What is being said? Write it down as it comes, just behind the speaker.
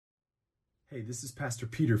Hey, this is Pastor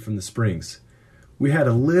Peter from the Springs. We had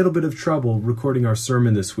a little bit of trouble recording our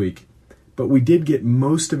sermon this week, but we did get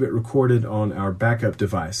most of it recorded on our backup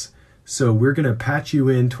device. So we're going to patch you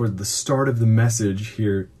in toward the start of the message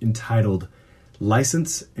here entitled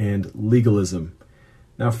License and Legalism.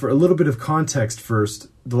 Now, for a little bit of context first,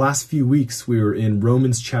 the last few weeks we were in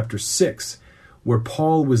Romans chapter 6, where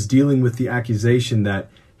Paul was dealing with the accusation that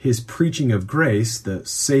his preaching of grace, the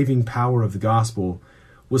saving power of the gospel,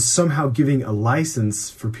 was somehow giving a license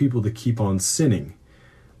for people to keep on sinning.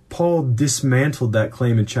 Paul dismantled that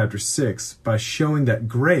claim in chapter 6 by showing that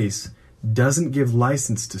grace doesn't give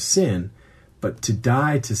license to sin, but to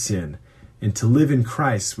die to sin and to live in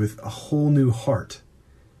Christ with a whole new heart.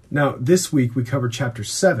 Now, this week we cover chapter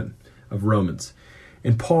 7 of Romans,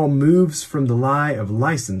 and Paul moves from the lie of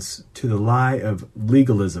license to the lie of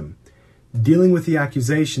legalism, dealing with the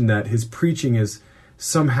accusation that his preaching is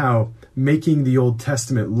somehow making the Old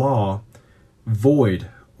Testament law void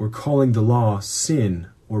or calling the law sin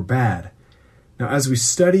or bad. Now, as we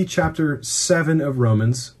study chapter 7 of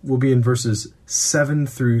Romans, we'll be in verses 7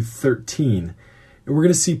 through 13. And we're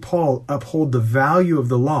going to see Paul uphold the value of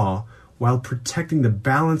the law while protecting the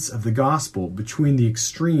balance of the gospel between the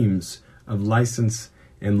extremes of license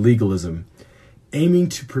and legalism, aiming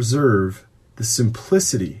to preserve the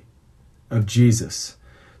simplicity of Jesus.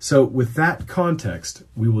 So with that context,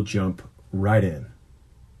 we will jump right in.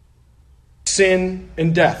 Sin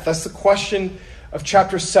and death. That's the question of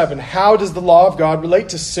chapter 7. How does the law of God relate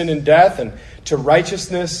to sin and death and to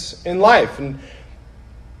righteousness and life? And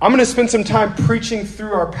I'm going to spend some time preaching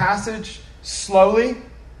through our passage slowly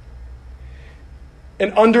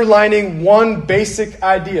and underlining one basic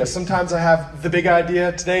idea. Sometimes I have the big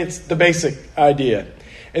idea. Today it's the basic idea.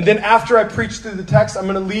 And then after I preach through the text, I'm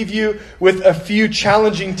going to leave you with a few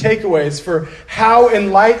challenging takeaways for how,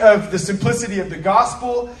 in light of the simplicity of the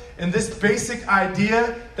gospel and this basic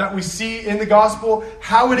idea that we see in the gospel,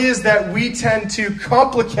 how it is that we tend to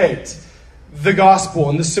complicate the gospel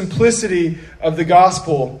and the simplicity of the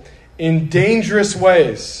gospel in dangerous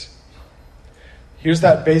ways. Here's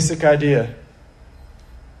that basic idea.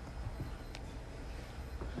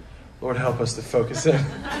 Lord, help us to focus in.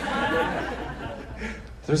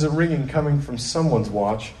 There's a ringing coming from someone's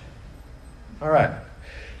watch. All right.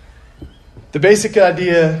 The basic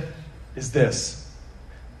idea is this.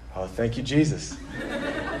 Oh, thank you, Jesus.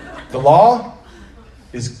 The law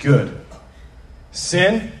is good.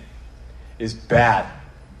 Sin is bad.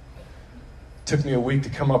 It took me a week to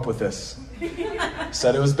come up with this.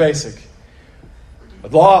 Said it was basic. The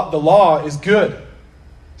law is good.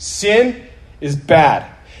 Sin is bad.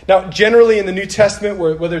 Now, generally in the New Testament,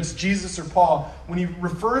 whether it's Jesus or Paul, when he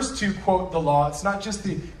refers to, quote, the law, it's not just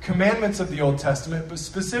the commandments of the Old Testament, but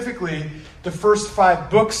specifically the first 5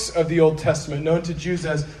 books of the Old Testament, known to Jews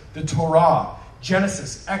as the Torah,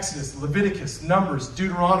 Genesis, Exodus, Leviticus, Numbers,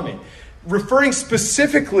 Deuteronomy, referring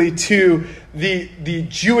specifically to the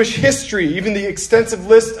Jewish history, even the extensive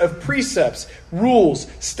list of precepts,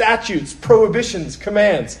 rules, statutes, prohibitions,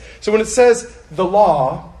 commands. So when it says the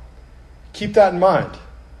law, keep that in mind.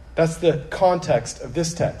 That's the context of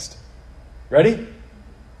this text. Ready?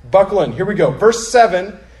 Buckle in. Here we go. Verse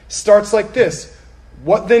 7 starts like this.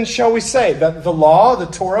 What then shall we say? That the law, the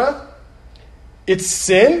Torah, it's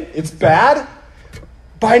sin? It's bad?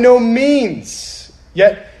 By no means.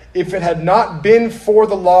 Yet, if it had not been for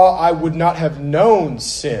the law, I would not have known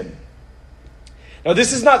sin. Now,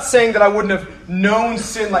 this is not saying that I wouldn't have known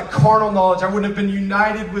sin like carnal knowledge. I wouldn't have been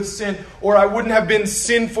united with sin, or I wouldn't have been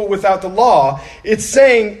sinful without the law. It's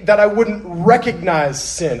saying that I wouldn't recognize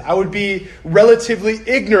sin. I would be relatively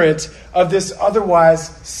ignorant of this otherwise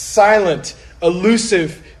silent,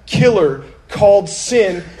 elusive killer called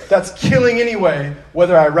sin that's killing anyway,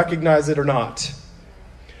 whether I recognize it or not.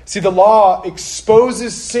 See, the law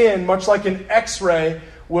exposes sin much like an X-ray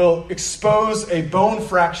will expose a bone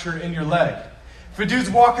fracture in your leg. If a dude's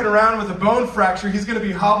walking around with a bone fracture, he's going to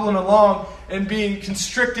be hobbling along and being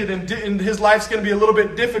constricted, and his life's going to be a little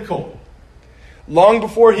bit difficult. Long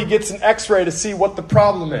before he gets an X-ray to see what the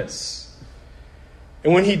problem is.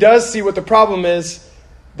 And when he does see what the problem is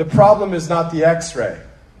not the X-ray.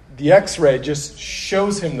 The X-ray just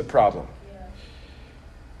shows him the problem.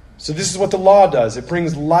 So this is what the law does. It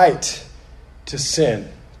brings light to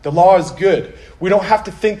sin. The law is good. We don't have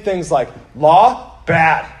to think things like law,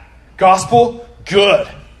 bad. Gospel, good.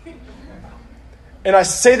 And I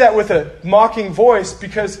say that with a mocking voice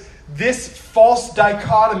because this false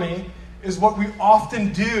dichotomy is what we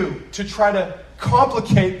often do to try to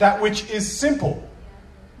complicate that which is simple.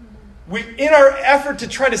 In our effort to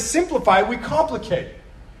try to simplify, we complicate.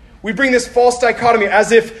 We bring this false dichotomy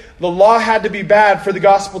as if the law had to be bad for the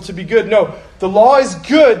gospel to be good. No, the law is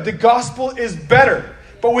good, the gospel is better.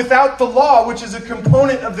 But without the law, which is a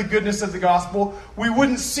component of the goodness of the gospel, we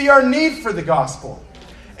wouldn't see our need for the gospel.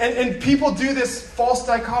 And people do this false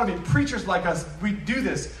dichotomy. Preachers like us, we do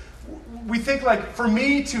this. We think like, for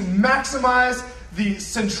me to maximize the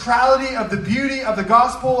centrality of the beauty of the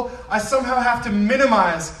gospel, I somehow have to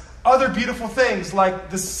minimize other beautiful things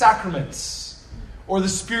like the sacraments or the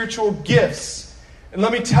spiritual gifts. And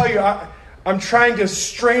let me tell you, I'm trying to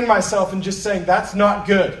strain myself and just saying that's not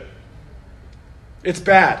good. It's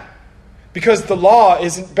bad. Because the law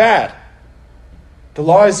isn't bad. The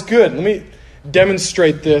law is good. Let me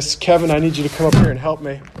demonstrate this. Kevin, I need you to come up here and help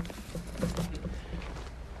me.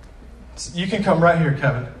 You can come right here,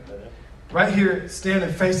 Kevin. Right here, stand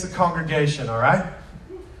and face the congregation, all right?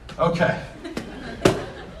 Okay.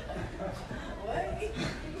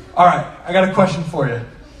 All right, I got a question for you.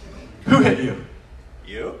 Who hit you?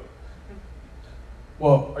 You?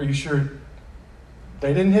 Well, are you sure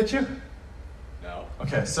they didn't hit you? No.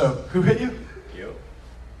 Okay, so who hit you? You?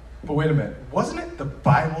 But wait a minute. Wasn't it the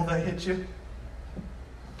Bible that hit you?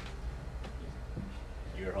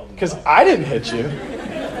 You were holding. Because I didn't hit you.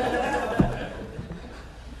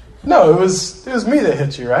 No, it was me that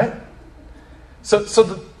hit you, right?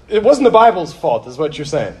 It wasn't the Bible's fault, is what you're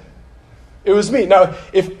saying. It was me. Now,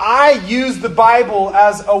 if I use the Bible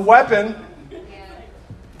as a weapon,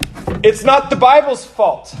 it's not the Bible's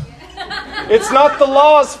fault. It's not the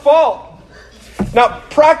law's fault. Now,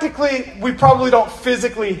 practically, we probably don't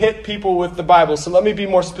physically hit people with the Bible. So let me be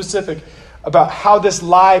more specific about how this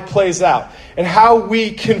lie plays out and how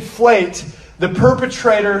we conflate the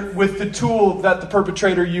perpetrator with the tool that the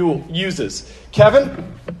perpetrator uses.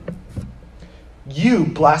 Kevin, you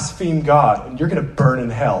blaspheme God and you're going to burn in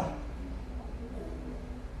hell.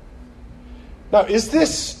 Now, is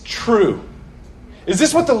this true? Is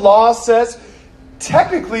this what the law says?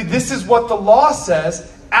 Technically, this is what the law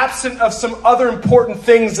says, absent of some other important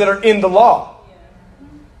things that are in the law.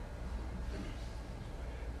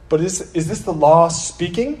 But is this the law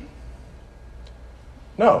speaking?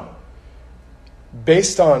 No.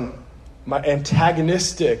 Based on my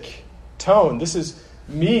antagonistic tone, this is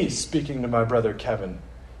me speaking to my brother Kevin.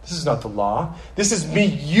 This is not the law. This is me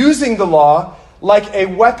using the law like a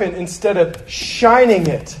weapon instead of shining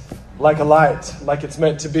it like a light, like it's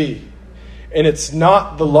meant to be. And it's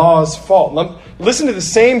not the law's fault. Listen to the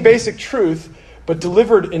same basic truth, but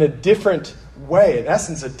delivered in a different way. In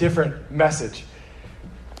essence, a different message.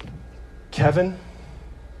 Kevin,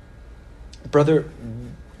 brother,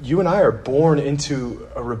 you and I are born into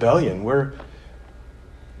a rebellion.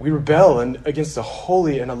 We rebel against a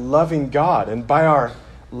holy and a loving God. And by our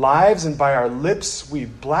lives and by our lips, we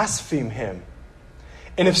blaspheme him.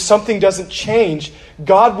 And if something doesn't change,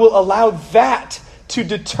 God will allow that to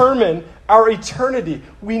determine our eternity.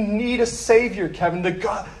 We need a Savior, Kevin.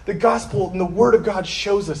 The gospel and the Word of God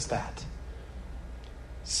shows us that.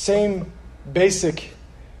 Same basic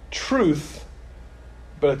truth,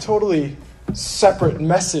 but a totally separate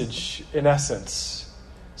message in essence.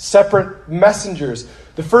 Separate messengers.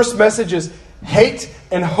 The first message is hate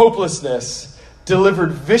and hopelessness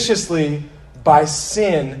delivered viciously by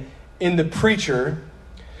sin in the preacher,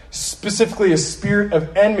 specifically a spirit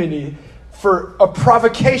of enmity for a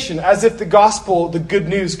provocation, as if the gospel, the good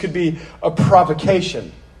news, could be a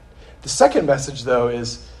provocation. The second message, though,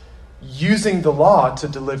 is using the law to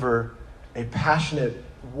deliver a passionate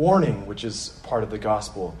warning, which is part of the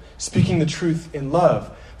gospel. Speaking the truth in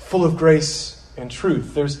love, full of grace and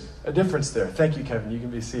truth. There's a difference there. Thank you, Kevin. You can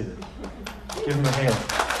be seated. Give him a hand.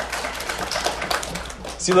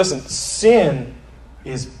 See, listen, sin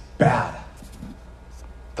is bad.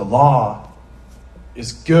 The law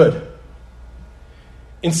is good.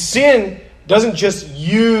 And sin doesn't just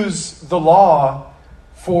use the law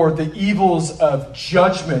for the evils of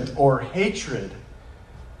judgment or hatred,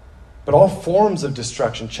 but all forms of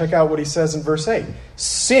destruction. Check out what he says in verse 8.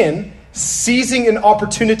 Sin, seizing an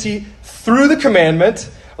opportunity through the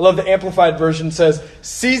commandment. I love the Amplified Version says,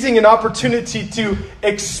 seizing an opportunity to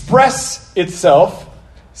express itself.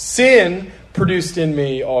 Sin produced in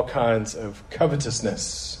me all kinds of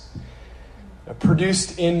covetousness. Now,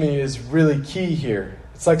 produced in me is really key here.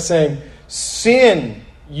 It's like saying sin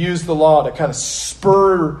used the law to kind of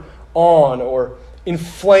spur on or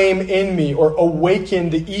inflame in me or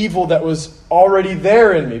awaken the evil that was already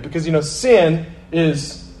there in me. Because, sin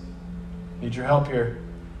is, need your help here.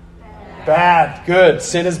 Bad. Good.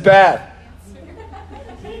 Sin is bad.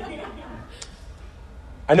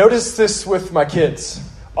 I notice this with my kids.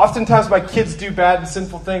 Oftentimes my kids do bad and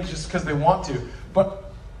sinful things just because they want to.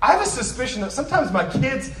 But I have a suspicion that sometimes my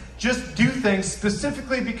kids just do things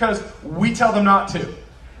specifically because we tell them not to.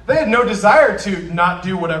 They had no desire to not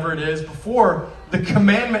do whatever it is before the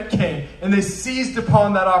commandment came, and they seized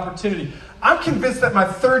upon that opportunity. I'm convinced that my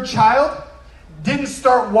third child didn't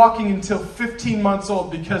start walking until 15 months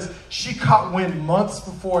old because she caught wind months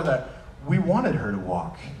before that we wanted her to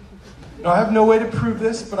walk. Now, I have no way to prove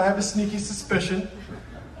this, but I have a sneaky suspicion.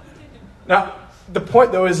 Now, the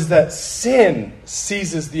point, though, is that sin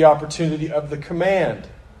seizes the opportunity of the command.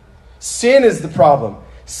 Sin is the problem.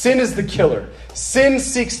 Sin is the killer. Sin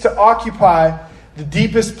seeks to occupy the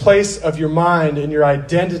deepest place of your mind and your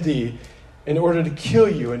identity in order to kill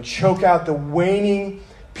you and choke out the waning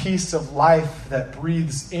piece of life that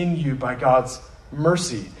breathes in you by God's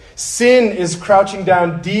mercy. Sin is crouching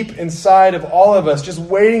down deep inside of all of us, just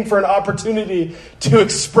waiting for an opportunity to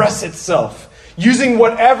express itself, using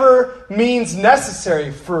whatever means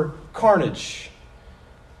necessary for carnage.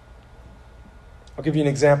 I'll give you an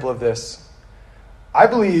example of this. I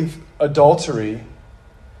believe adultery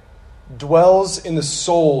dwells in the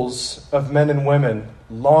souls of men and women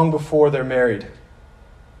long before they're married.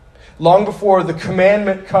 Long before the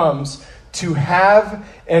commandment comes to have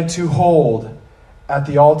and to hold at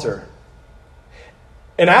the altar.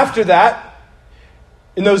 And after that,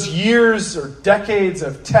 in those years or decades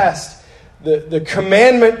of test, the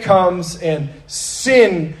commandment comes and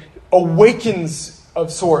sin awakens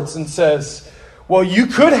of sorts and says, well, you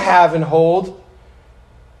could have and hold,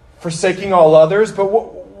 forsaking all others, but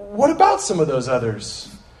what about some of those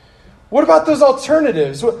others? What about those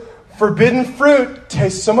alternatives? Forbidden fruit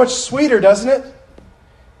tastes so much sweeter, doesn't it?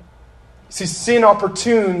 See, sin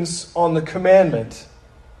opportunes on the commandment,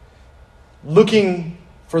 looking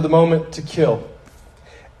for the moment to kill.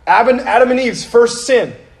 Adam and Eve's first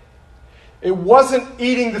sin, it wasn't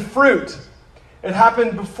eating the fruit. It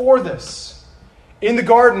happened before this. In the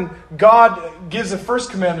garden, God gives a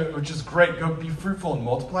first commandment, which is great. Go be fruitful and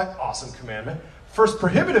multiply. Awesome commandment. First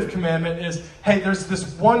prohibitive commandment is, hey, there's this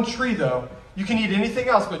one tree, though. You can eat anything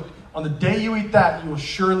else, but on the day you eat that, you will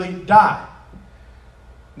surely die.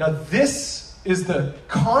 Now, this is the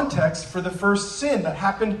context for the first sin that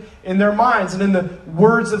happened in their minds and in the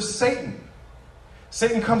words of Satan.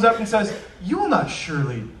 Satan comes up and says, you will not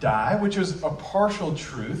surely die, which is a partial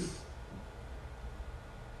truth,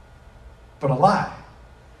 but a lie.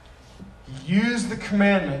 He used the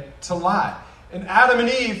commandment to lie. And Adam and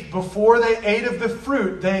Eve, before they ate of the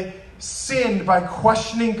fruit, they sinned by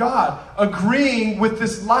questioning God, agreeing with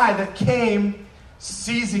this lie that came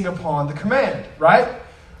seizing upon the command, right?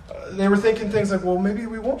 They were thinking things like, well, maybe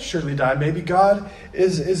we won't surely die. Maybe God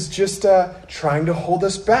is just trying to hold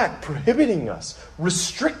us back, prohibiting us,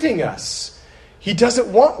 restricting us. He doesn't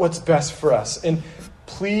want what's best for us. And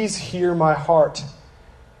please hear my heart.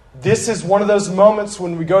 This is one of those moments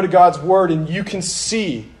when we go to God's Word and you can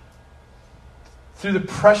see through the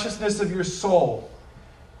preciousness of your soul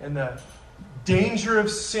and the danger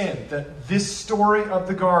of sin that this story of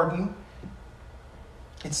the garden,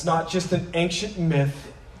 it's not just an ancient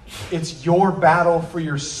myth. It's your battle for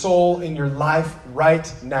your soul in your life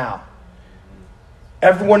right now.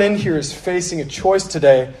 Everyone in here is facing a choice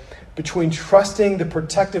today between trusting the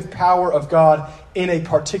protective power of God in a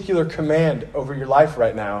particular command over your life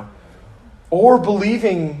right now, or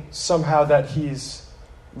believing somehow that He's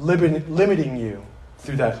limiting you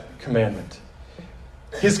through that commandment.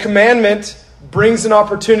 His commandment brings an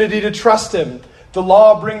opportunity to trust Him. The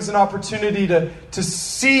law brings an opportunity to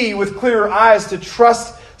see with clearer eyes, to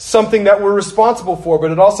trust something that we're responsible for, but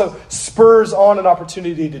it also spurs on an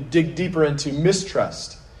opportunity to dig deeper into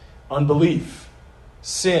mistrust, unbelief,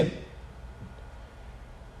 sin.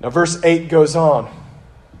 Now, verse 8 goes on.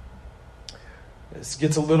 This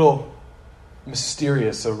gets a little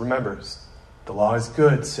mysterious, so remember, the law is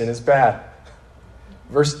good, sin is bad.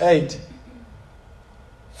 Verse 8,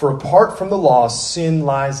 for apart from the law, sin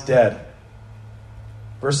lies dead.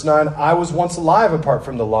 Verse 9, I was once alive apart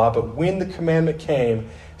from the law, but when the commandment came,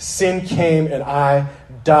 sin came and I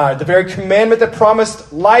died. The very commandment that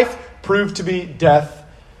promised life proved to be death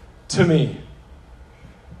to me.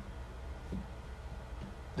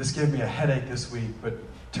 This gave me a headache this week, but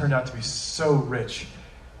turned out to be so rich.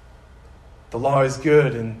 The law is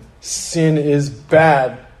good and sin is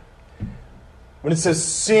bad. When it says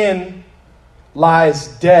sin lies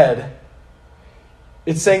dead,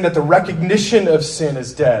 it's saying that the recognition of sin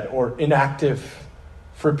is dead or inactive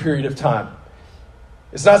for a period of time.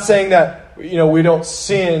 It's not saying that, we don't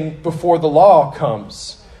sin before the law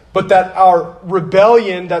comes, but that our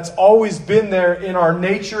rebellion that's always been there in our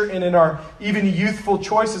nature and in our even youthful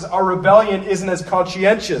choices, our rebellion isn't as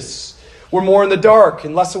conscientious. We're more in the dark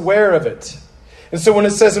and less aware of it. And so when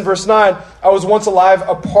it says in verse 9, I was once alive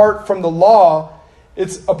apart from the law,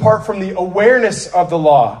 it's apart from the awareness of the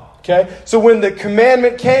law. Okay? So when the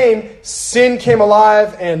commandment came, sin came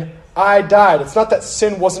alive and I died. It's not that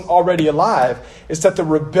sin wasn't already alive. It's that the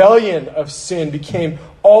rebellion of sin became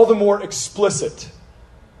all the more explicit.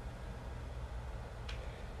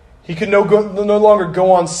 He could no longer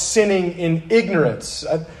go on sinning in ignorance.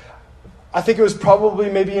 I think it was probably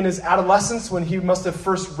maybe in his adolescence when he must have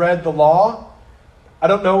first read the law. I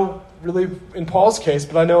don't know really in Paul's case,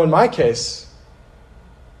 but I know in my case.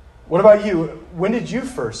 What about you? When did you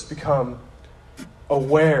first become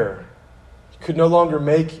aware? You could no longer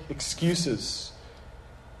make excuses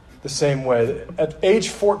the same way. At age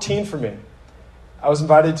 14 for me, I was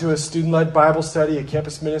invited to a student-led Bible study, a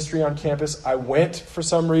campus ministry on campus. I went for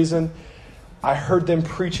some reason. I heard them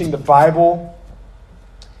preaching the Bible.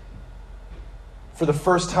 For the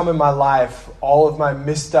first time in my life, all of my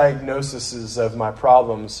misdiagnoses of my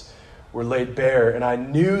problems were laid bare, and I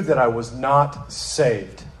knew that I was not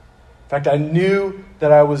saved. In fact, I knew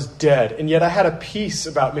that I was dead, and yet I had a peace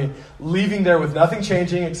about me, leaving there with nothing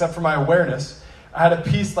changing except for my awareness. I had a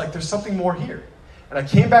peace like there's something more here. And I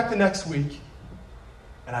came back the next week,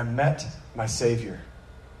 and I met my Savior.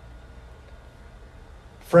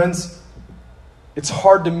 Friends, it's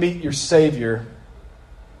hard to meet your Savior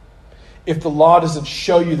if the law doesn't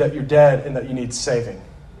show you that you're dead and that you need saving.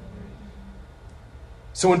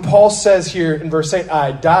 So when Paul says here in verse 8,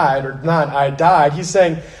 I died, or 9, I died, he's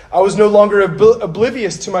saying, I was no longer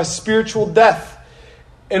oblivious to my spiritual death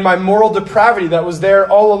and my moral depravity that was there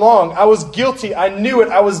all along. I was guilty. I knew it.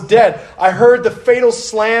 I was dead. I heard the fatal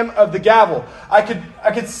slam of the gavel. I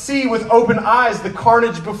could see with open eyes the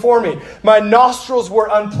carnage before me. My nostrils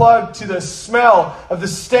were unplugged to the smell of the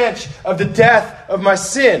stench of the death of my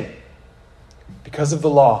sin because of the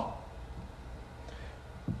law.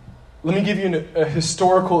 Let me give you a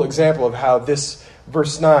historical example of how this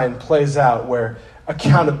verse 9 plays out, where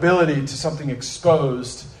accountability to something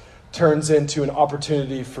exposed turns into an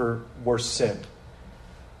opportunity for worse sin.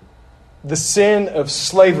 The sin of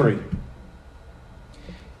slavery.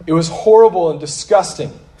 It was horrible and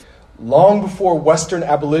disgusting long before Western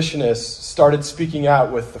abolitionists started speaking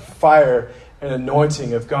out with the fire and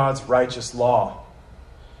anointing of God's righteous law,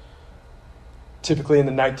 typically in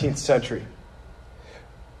the 19th century.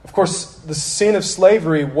 Of course, the sin of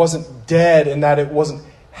slavery wasn't dead in that it wasn't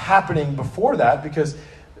happening before that, because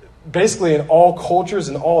basically in all cultures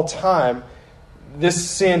and all time, this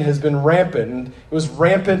sin has been rampant. And it was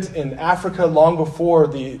rampant in Africa long before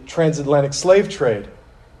the transatlantic slave trade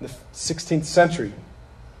in the 16th century.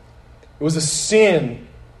 It was a sin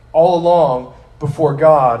all along before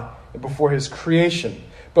God and before His creation.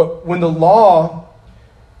 But when the law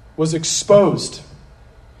was exposed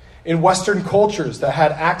in Western cultures that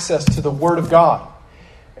had access to the Word of God,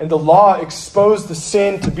 and the law exposed the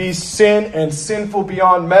sin to be sin and sinful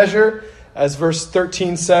beyond measure, as verse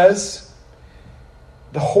 13 says,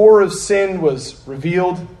 the horror of sin was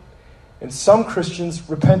revealed, and some Christians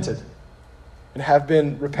repented and have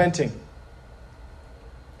been repenting.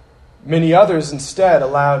 Many others instead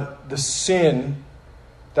allowed the sin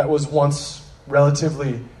that was once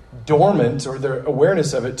relatively dormant, or their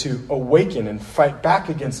awareness of it, to awaken and fight back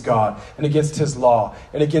against God and against His law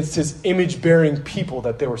and against His image-bearing people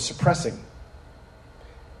that they were suppressing.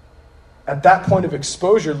 At that point of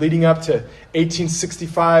exposure, leading up to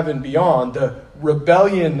 1865 and beyond, the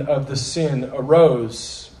rebellion of the sin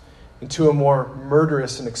arose into a more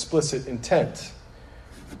murderous and explicit intent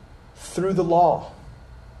through the law.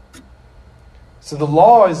 So the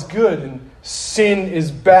law is good and sin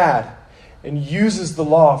is bad, and uses the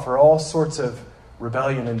law for all sorts of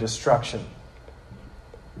rebellion and destruction.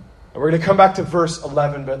 And we're going to come back to verse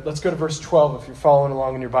 11, but let's go to verse 12 if you're following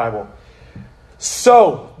along in your Bible.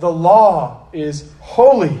 So the law is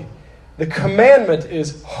holy. The commandment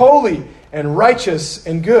is holy and righteous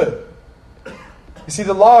and good. You see,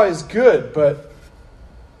 the law is good, but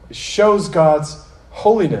it shows God's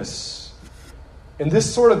holiness. And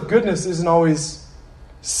this sort of goodness isn't always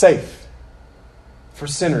safe for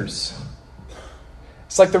sinners.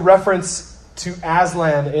 It's like the reference to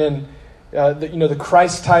Aslan in the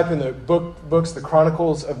Christ type in the books, the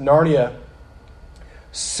Chronicles of Narnia.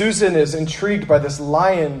 Susan is intrigued by this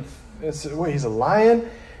lion. Wait, he's a lion?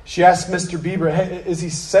 She asks Mr. Beaver, hey, is he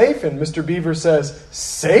safe? And Mr. Beaver says,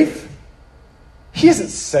 safe? He isn't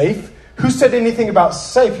safe. Who said anything about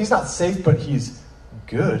safe? He's not safe, but he's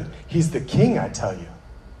good. He's the king, I tell you.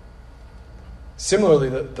 Similarly,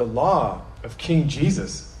 the law of King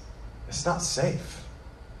Jesus, it's not safe.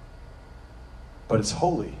 But it's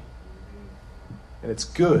holy. And it's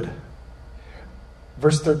good.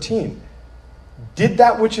 Verse 13. Did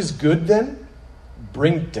that which is good then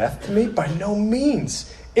bring death to me? By no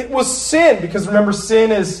means. It was sin, because remember,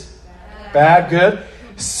 sin is bad, good.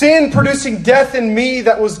 Sin producing death in me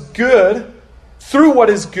that was good, through what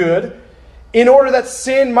is good, in order that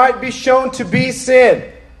sin might be shown to be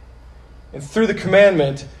sin, and through the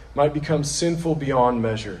commandment might become sinful beyond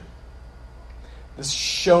measure. This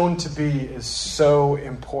shown to be is so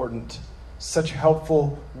important. Such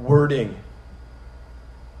helpful wording.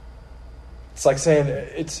 It's like saying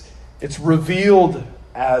it's revealed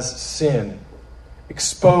as sin,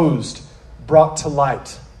 exposed, brought to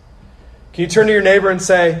light. Can you turn to your neighbor and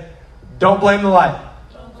say, don't blame the light?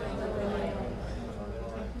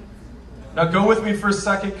 Now go with me for a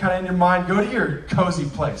second, kind of in your mind. Go to your cozy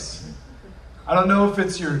place. I don't know if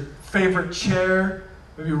it's your favorite chair,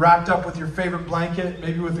 maybe wrapped up with your favorite blanket,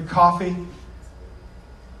 maybe with a coffee.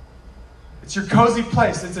 It's your cozy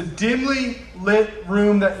place. It's a dimly lit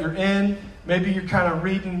room that you're in. Maybe you're kind of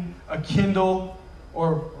reading a Kindle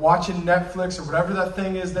or watching Netflix or whatever that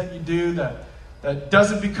thing is that you do that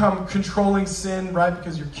doesn't become controlling sin, right?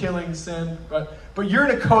 Because you're killing sin. But you're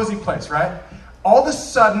in a cozy place, right? All of a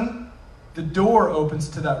sudden, the door opens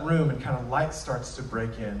to that room and kind of light starts to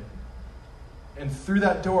break in. And through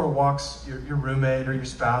that door walks your roommate or your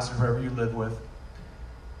spouse or whoever you live with.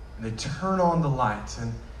 And they turn on the light.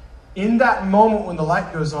 And in that moment when the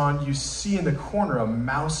light goes on, you see in the corner a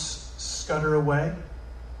mouse scutter away.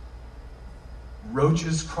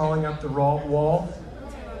 Roaches crawling up the wall.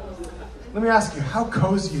 Let me ask you, how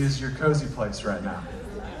cozy is your cozy place right now?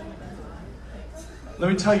 Let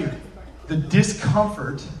me tell you, the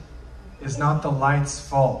discomfort is not the light's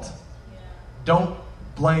fault. Don't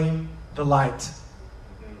blame the light.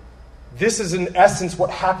 This is in essence what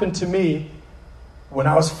happened to me when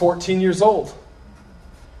I was 14 years old.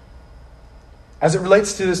 As it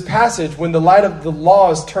relates to this passage, when the light of the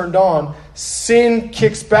law is turned on, sin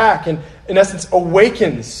kicks back and, in essence,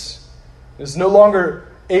 awakens. Is no longer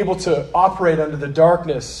able to operate under the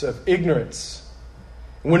darkness of ignorance.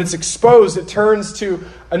 And when it's exposed, it turns to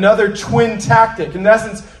another twin tactic. In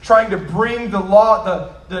essence, trying to bring the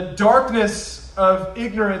law, the darkness of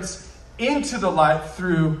ignorance into the light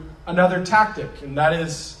through another tactic. And that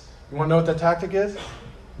is, you want to know what that tactic is?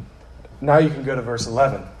 Now you can go to verse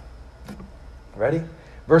 11. Ready?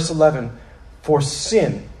 Verse 11. For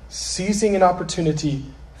sin, seizing an opportunity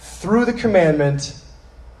through the commandment,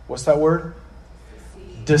 what's that word?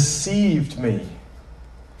 Deceived me,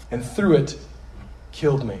 and through it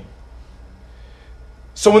killed me.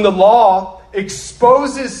 So when the law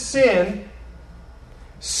exposes sin,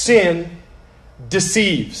 sin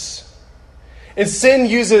deceives. And sin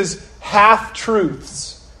uses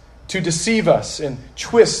half-truths to deceive us and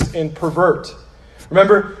twist and pervert.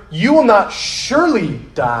 Remember, you will not surely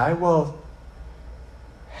die. Well,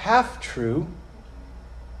 half true.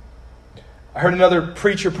 I heard another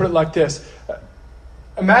preacher put it like this.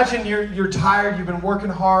 Imagine you're tired, you've been working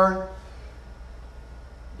hard,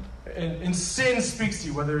 and sin speaks to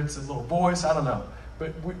you, whether it's a little voice, I don't know.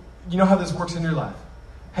 But you know how this works in your life.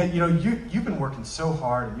 Hey, you've been working so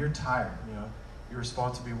hard and you're tired. Your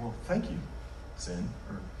response would be, well, thank you, sin,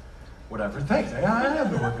 or whatever. Thanks, I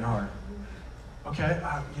have been working hard. Okay,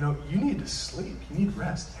 you need to sleep. You need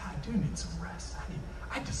rest. Yeah, I do need some rest.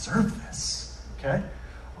 I deserve this. Okay,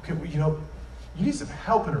 well, you need some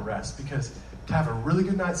help and a rest, because to have a really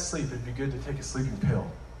good night's sleep, it'd be good to take a sleeping pill.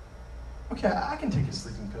 Okay, I can take a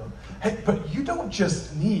sleeping pill. Hey, but you don't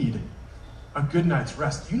just need a good night's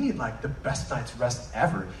rest. You need the best night's rest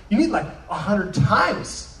ever. You need 100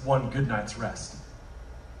 times one good night's rest.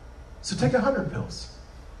 So take 100 pills.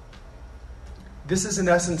 This is in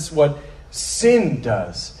essence what sin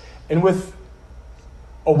does. And with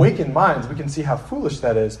awakened minds, we can see how foolish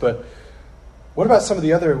that is. But what about some of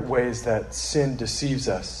the other ways that sin deceives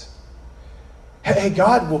us? Hey,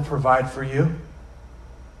 God will provide for you.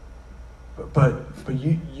 But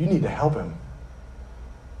you need to help him.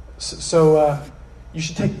 So you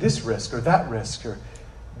should take this risk or that risk, or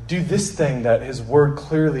do this thing that his word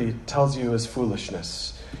clearly tells you is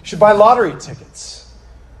foolishness. You should buy lottery tickets.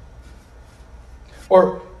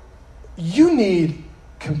 Or you need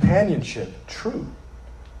companionship. True.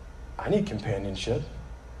 I need companionship.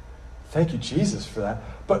 Thank you, Jesus, for that.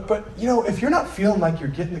 But if you're not feeling like you're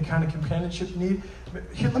getting the kind of companionship you need,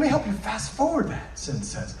 here, let me help you fast forward that, sin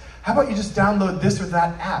says. How about you just download this or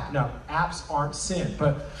that app? Now, apps aren't sin,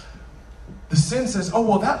 but the sin says, oh,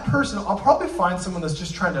 well, that person, I'll probably find someone that's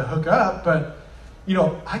just trying to hook up, but,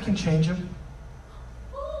 I can change him.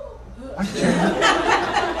 I can change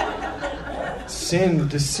him. Sin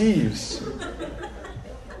deceives.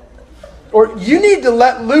 Or you need to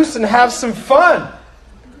let loose and have some fun.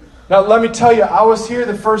 Now, let me tell you, I was here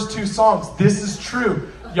the first 2 songs. This is true.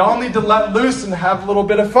 Y'all need to let loose and have a little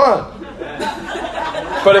bit of fun.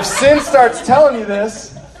 But if sin starts telling you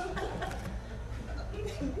this,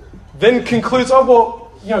 then concludes,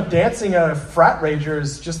 dancing at a frat rager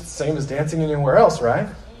is just the same as dancing anywhere else, right?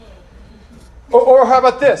 Or how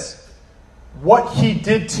about this? What he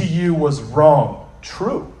did to you was wrong.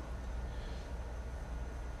 True.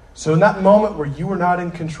 So in that moment where you were not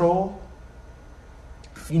in control,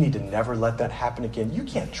 you need to never let that happen again. You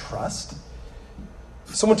can't trust.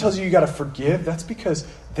 Someone tells you got to forgive, that's because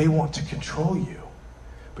they want to control you.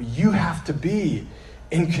 But you have to be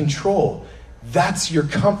in control. That's your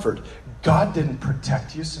comfort. God didn't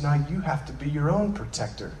protect you, so now you have to be your own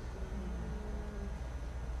protector.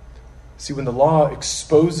 See, when the law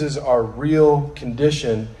exposes our real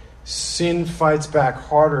condition, sin fights back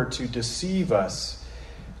harder to deceive us,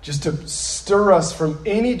 just to stir us from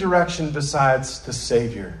any direction besides the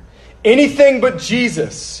Savior. Anything but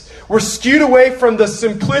Jesus. We're skewed away from the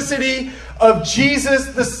simplicity of Jesus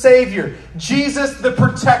the Savior, Jesus the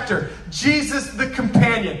protector, Jesus the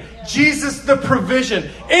companion, Jesus the provision.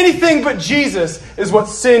 Anything but Jesus is what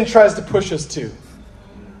sin tries to push us to.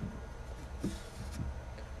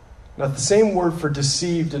 Now, the same word for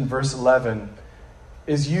deceived in verse 11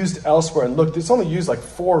 is used elsewhere. And look, it's only used like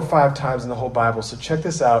 4 or 5 times in the whole Bible. So check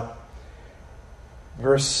this out.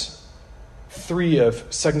 Verse 3 of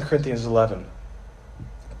 2 Corinthians 11.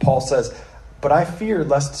 Paul says, "But I fear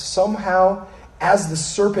lest somehow, as the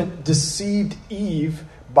serpent deceived Eve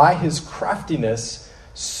by his craftiness,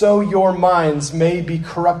 so your minds may be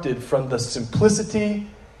corrupted from the simplicity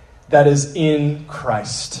that is in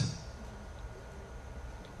Christ."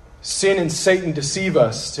 Sin and Satan deceive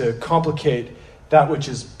us to complicate that which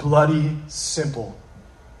is bloody simple.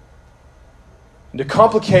 And to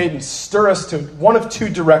complicate and stir us to one of 2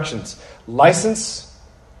 directions: license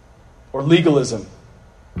or legalism.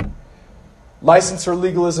 License or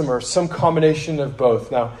legalism, or some combination of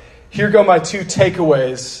both. Now, here go my 2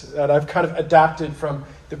 takeaways that I've kind of adapted from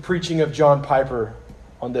the preaching of John Piper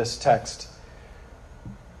on this text.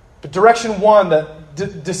 But direction 1 that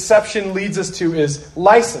deception leads us to is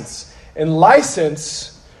license. And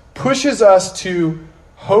license pushes us to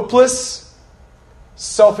hopeless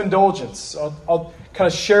self-indulgence. I'll kind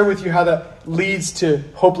of share with you how that leads to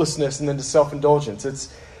hopelessness and then to self-indulgence. It's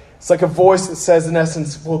like a voice that says, in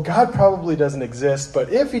essence, well, God probably doesn't exist,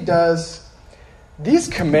 but if he does, these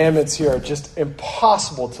commandments here are just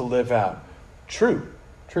impossible to live out. True.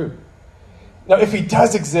 Now, if he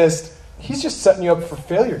does exist, he's just setting you up for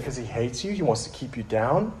failure because he hates you. He wants to keep you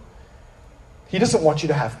down. He doesn't want you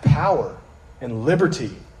to have power and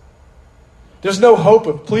liberty. There's no hope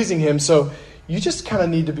of pleasing him, so you just kind of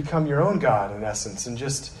need to become your own God, in essence, and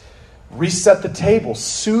just reset the table.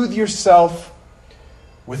 Soothe yourself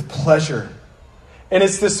with pleasure. And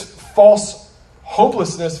it's this false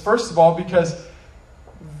hopelessness, first of all, because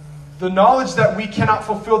the knowledge that we cannot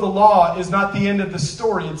fulfill the law is not the end of the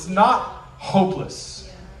story. It's not hopeless.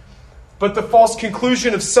 But the false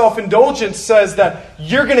conclusion of self-indulgence says that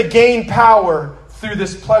you're going to gain power through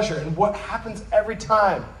this pleasure. And what happens every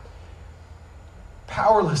time?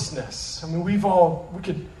 Powerlessness. I mean, we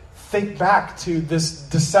could think back to this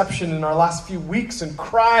deception in our last few weeks and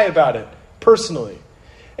cry about it personally.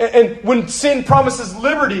 And when sin promises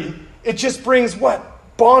liberty, it just brings what?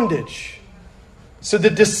 Bondage. So the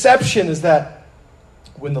deception is that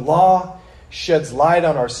when the law sheds light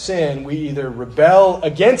on our sin, we either rebel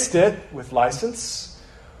against it with license,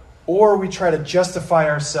 or we try to justify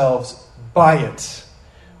ourselves by it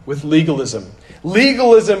with legalism.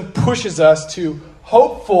 Legalism pushes us to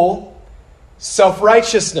hopeful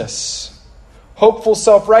self-righteousness. Hopeful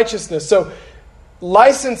self-righteousness. So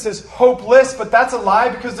license is hopeless, but that's a lie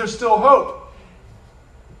because there's still hope.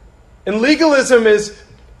 And legalism is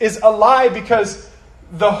a lie because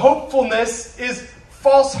the hopefulness is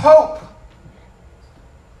false hope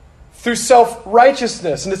through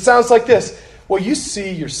self-righteousness. And it sounds like this. Well, you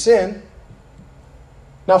see your sin.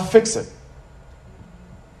 Now fix it.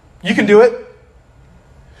 You can do it.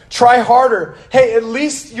 Try harder. Hey, at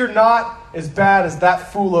least you're not as bad as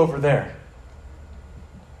that fool over there.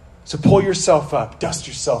 So pull yourself up. Dust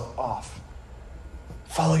yourself off.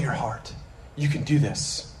 Follow your heart. You can do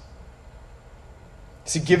this.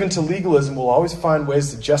 See, given to legalism, we'll always find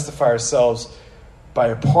ways to justify ourselves by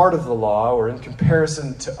a part of the law or in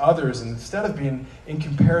comparison to others, instead of being in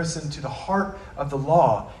comparison to the heart of the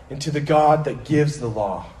law and to the God that gives the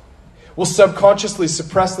law. We'll subconsciously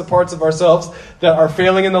suppress the parts of ourselves that are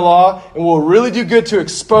failing in the law, and we'll really do good to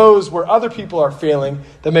expose where other people are failing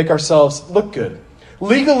that make ourselves look good.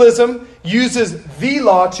 Legalism uses the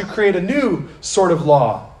law to create a new sort of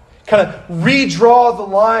law. kind of redraw the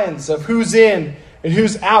lines of who's in and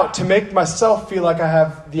who's out to make myself feel like I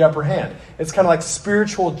have the upper hand. It's kind of like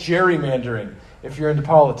spiritual gerrymandering if you're into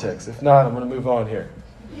politics. If not, I'm going to move on here.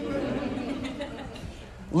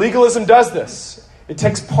 Legalism does this. It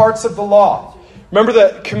takes parts of the law. Remember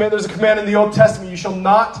that there's a command in the Old Testament, you shall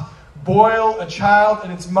not boil a child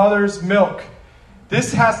in its mother's milk.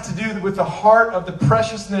 This has to do with the heart of the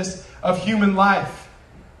preciousness of human life.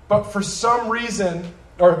 But for some reason,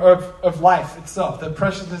 or of life itself, the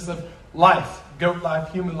preciousness of life, goat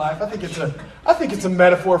life, human life. I think it's a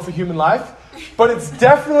metaphor for human life. But it's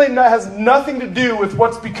definitely has nothing to do with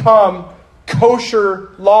what's become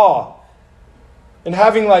kosher law. And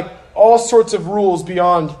having like all sorts of rules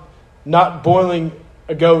beyond not boiling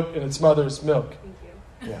a goat in its mother's milk. Thank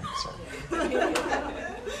you. Yeah, sorry.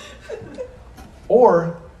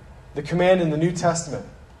 Or the command in the New Testament.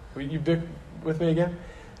 You big with me again?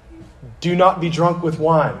 Do not be drunk with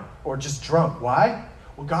wine or just drunk. Why?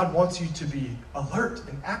 Well, God wants you to be alert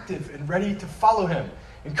and active and ready to follow him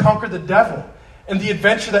and conquer the devil. And the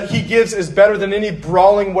adventure that he gives is better than any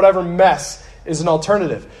brawling whatever mess is an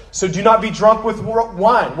alternative. So do not be drunk with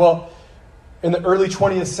wine. Well, in the early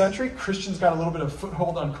 20th century, Christians got a little bit of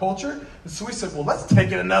foothold on culture. And so we said, well, let's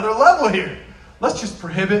take it another level here. Let's just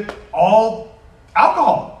prohibit all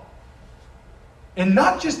alcohol. And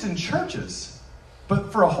not just in churches,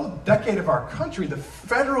 but for a whole decade of our country, the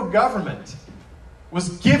federal government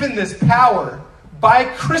was given this power by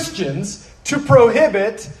Christians to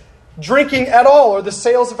prohibit drinking at all or the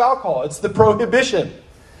sales of alcohol. It's the prohibition.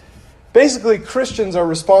 Basically, Christians are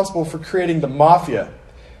responsible for creating the mafia.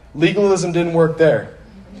 Legalism didn't work there.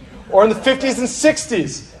 Or in the 50s and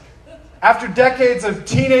 60s, after decades of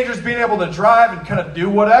teenagers being able to drive and kind of do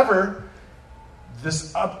whatever,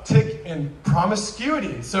 this uptick in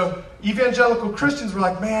promiscuity. So evangelical Christians were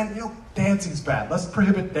like, man, dancing's bad. Let's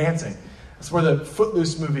prohibit dancing. That's where the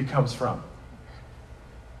Footloose movie comes from.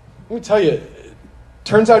 Let me tell you,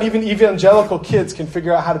 turns out even evangelical kids can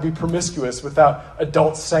figure out how to be promiscuous without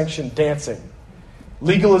adult-sanctioned dancing.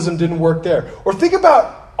 Legalism didn't work there. Or think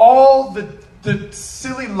about all the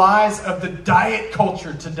silly lies of the diet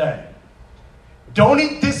culture today. Don't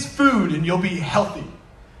eat this food and you'll be healthy.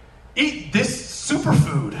 Eat this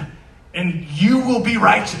superfood and you will be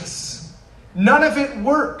righteous. None of it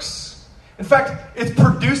works. In fact, it's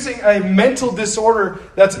producing a mental disorder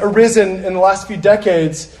that's arisen in the last few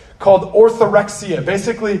decades called orthorexia.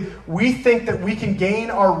 Basically, we think that we can gain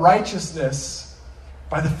our righteousness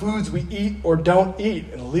by the foods we eat or don't eat.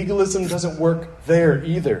 And legalism doesn't work there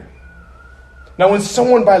either. Now, when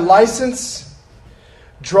someone by license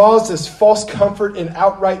draws this false comfort in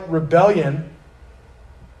outright rebellion,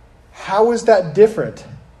 how is that different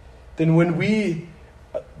than when we,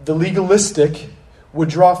 the legalistic, would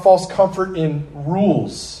draw false comfort in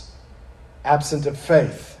rules absent of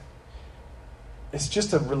faith? It's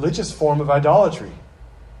just a religious form of idolatry.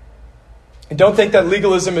 And don't think that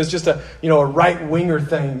legalism is just a right-winger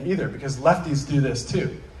thing either, because lefties do this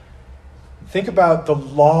too. Think about the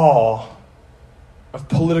law of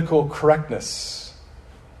political correctness.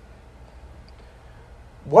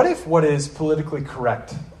 What if what is politically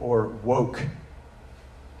correct or woke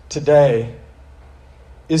today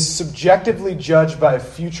is subjectively judged by a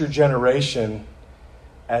future generation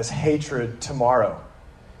as hatred tomorrow?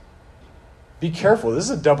 Be careful. This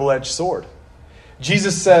is a double-edged sword.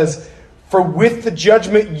 Jesus says, for with the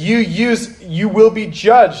judgment you use, you will be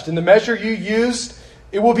judged. And the measure you used,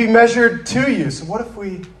 it will be measured to you. So what if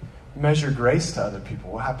we measure grace to other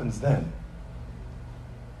people? What happens then?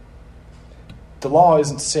 The law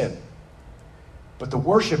isn't sin. But the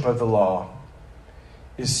worship of the law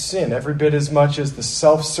is sin every bit as much as the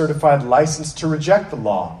self-certified license to reject the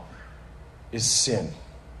law is sin.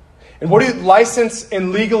 And what do license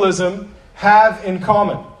and legalism have in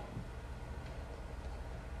common?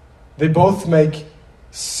 They both make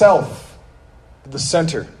self the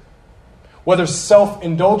center. Whether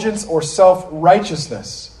self-indulgence or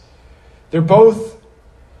self-righteousness. They're both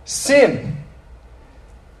sin.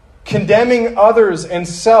 Condemning others and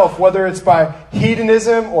self, whether it's by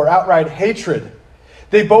hedonism or outright hatred.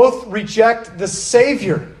 They both reject the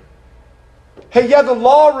Savior. Hey, yeah, the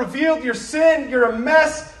law revealed your sin, you're a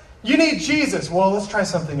mess, you need Jesus. Well, let's try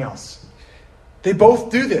something else. They both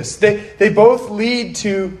do this. They both lead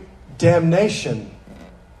to damnation,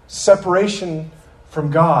 separation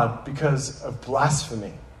from God because of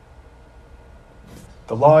blasphemy.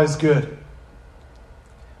 The law is good,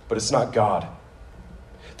 but it's not God.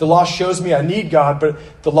 The law shows me I need God, but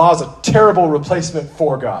the law is a terrible replacement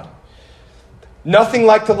for God. Nothing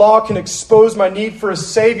like the law can expose my need for a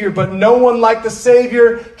Savior, but no one like the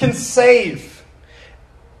Savior can save.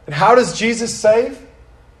 And how does Jesus save?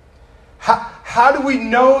 How do we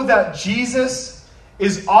know that Jesus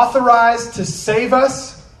is authorized to save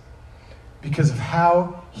us? Because of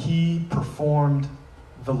how he performed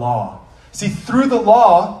the law. See, through the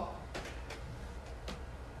law,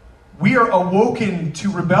 we are awoken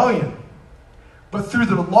to rebellion. But through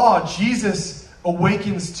the law, Jesus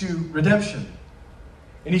awakens to redemption.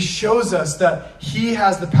 And he shows us that he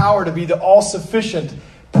has the power to be the all-sufficient,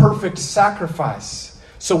 perfect sacrifice.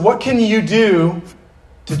 So what can you do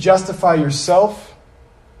to justify yourself?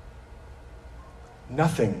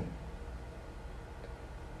 Nothing.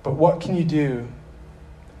 But what can you do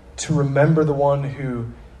to remember the one who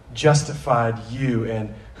justified you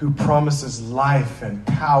and who promises life and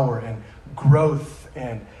power and growth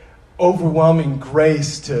and overwhelming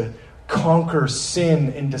grace to conquer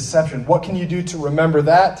sin and deception? What can you do to remember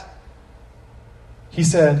that? He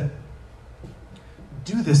said,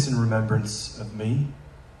 "Do this in remembrance of me."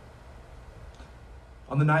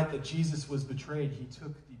 On the night that Jesus was betrayed, he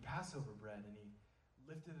took the Passover bread and he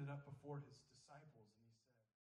lifted it up